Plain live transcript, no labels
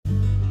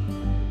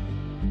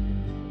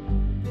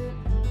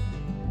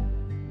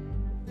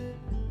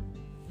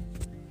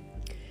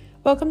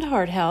Welcome to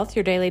Heart Health,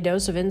 your daily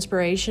dose of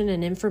inspiration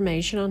and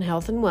information on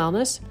health and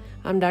wellness.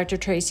 I'm Dr.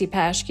 Tracy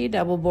Paschke,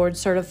 double board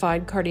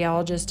certified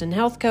cardiologist and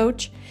health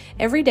coach.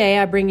 Every day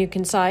I bring you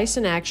concise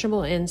and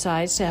actionable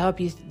insights to help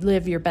you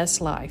live your best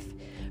life.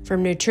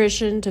 From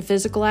nutrition to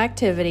physical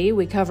activity,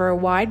 we cover a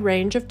wide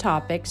range of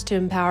topics to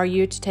empower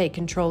you to take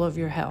control of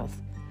your health.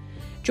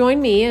 Join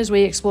me as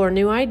we explore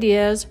new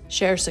ideas,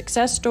 share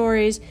success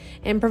stories,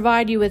 and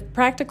provide you with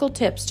practical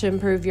tips to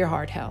improve your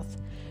heart health.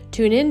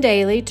 Tune in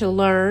daily to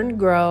learn,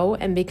 grow,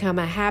 and become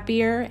a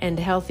happier and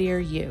healthier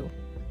you.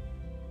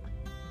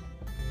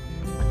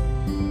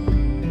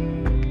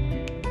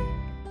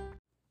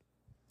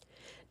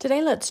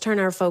 Today, let's turn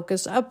our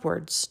focus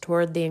upwards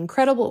toward the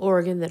incredible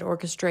organ that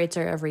orchestrates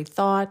our every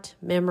thought,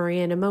 memory,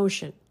 and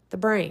emotion, the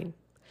brain.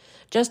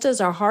 Just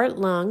as our heart,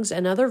 lungs,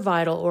 and other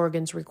vital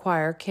organs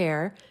require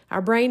care,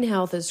 our brain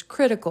health is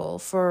critical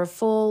for a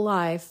full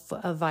life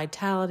of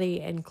vitality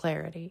and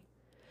clarity.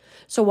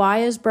 So why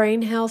is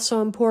brain health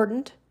so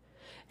important?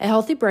 A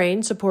healthy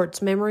brain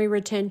supports memory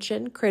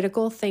retention,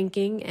 critical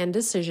thinking, and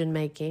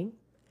decision-making.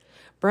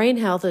 Brain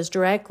health is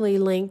directly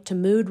linked to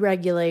mood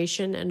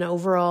regulation and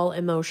overall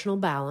emotional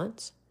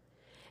balance.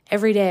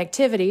 Everyday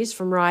activities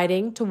from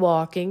writing to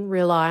walking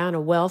rely on a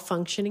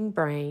well-functioning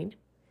brain.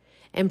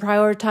 And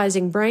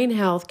prioritizing brain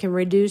health can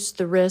reduce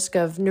the risk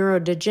of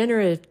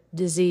neurodegenerative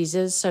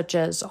diseases such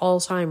as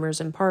Alzheimer's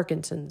and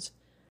Parkinson's.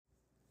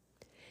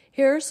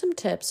 Here are some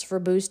tips for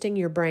boosting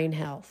your brain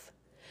health.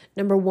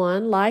 Number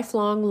 1,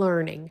 lifelong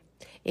learning.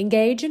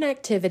 Engage in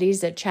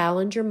activities that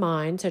challenge your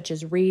mind, such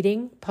as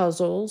reading,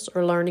 puzzles,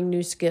 or learning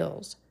new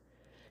skills.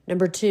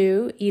 Number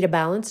 2, eat a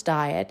balanced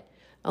diet.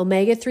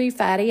 Omega-3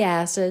 fatty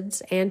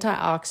acids,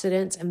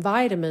 antioxidants, and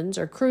vitamins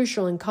are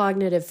crucial in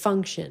cognitive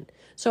function,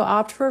 so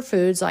opt for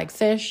foods like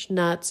fish,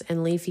 nuts,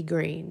 and leafy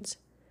greens.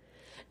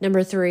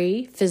 Number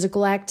 3,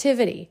 physical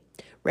activity.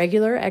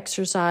 Regular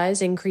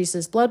exercise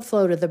increases blood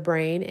flow to the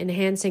brain,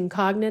 enhancing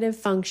cognitive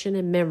function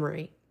and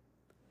memory.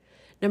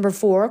 Number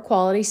 4,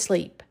 quality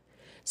sleep.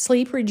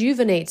 Sleep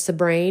rejuvenates the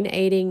brain,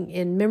 aiding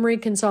in memory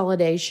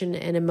consolidation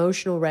and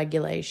emotional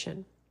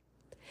regulation.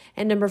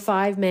 And number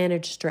 5,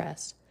 manage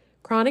stress.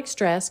 Chronic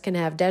stress can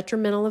have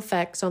detrimental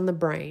effects on the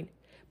brain.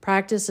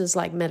 Practices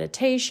like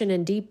meditation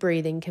and deep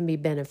breathing can be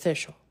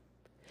beneficial.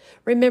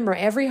 Remember,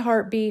 every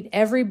heartbeat,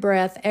 every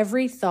breath,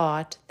 every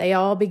thought, they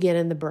all begin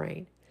in the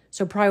brain.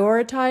 So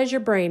prioritize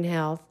your brain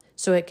health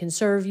so it can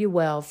serve you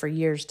well for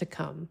years to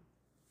come.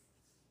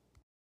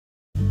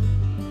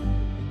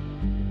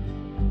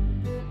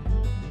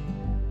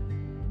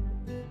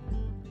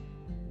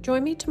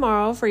 Join me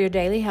tomorrow for your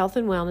daily health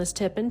and wellness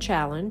tip and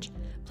challenge.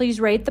 Please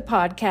rate the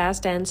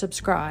podcast and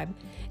subscribe.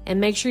 And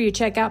make sure you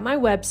check out my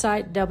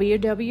website,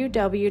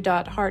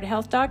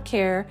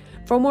 www.hearthealth.care,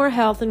 for more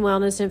health and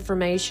wellness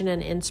information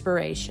and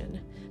inspiration.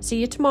 See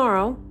you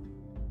tomorrow.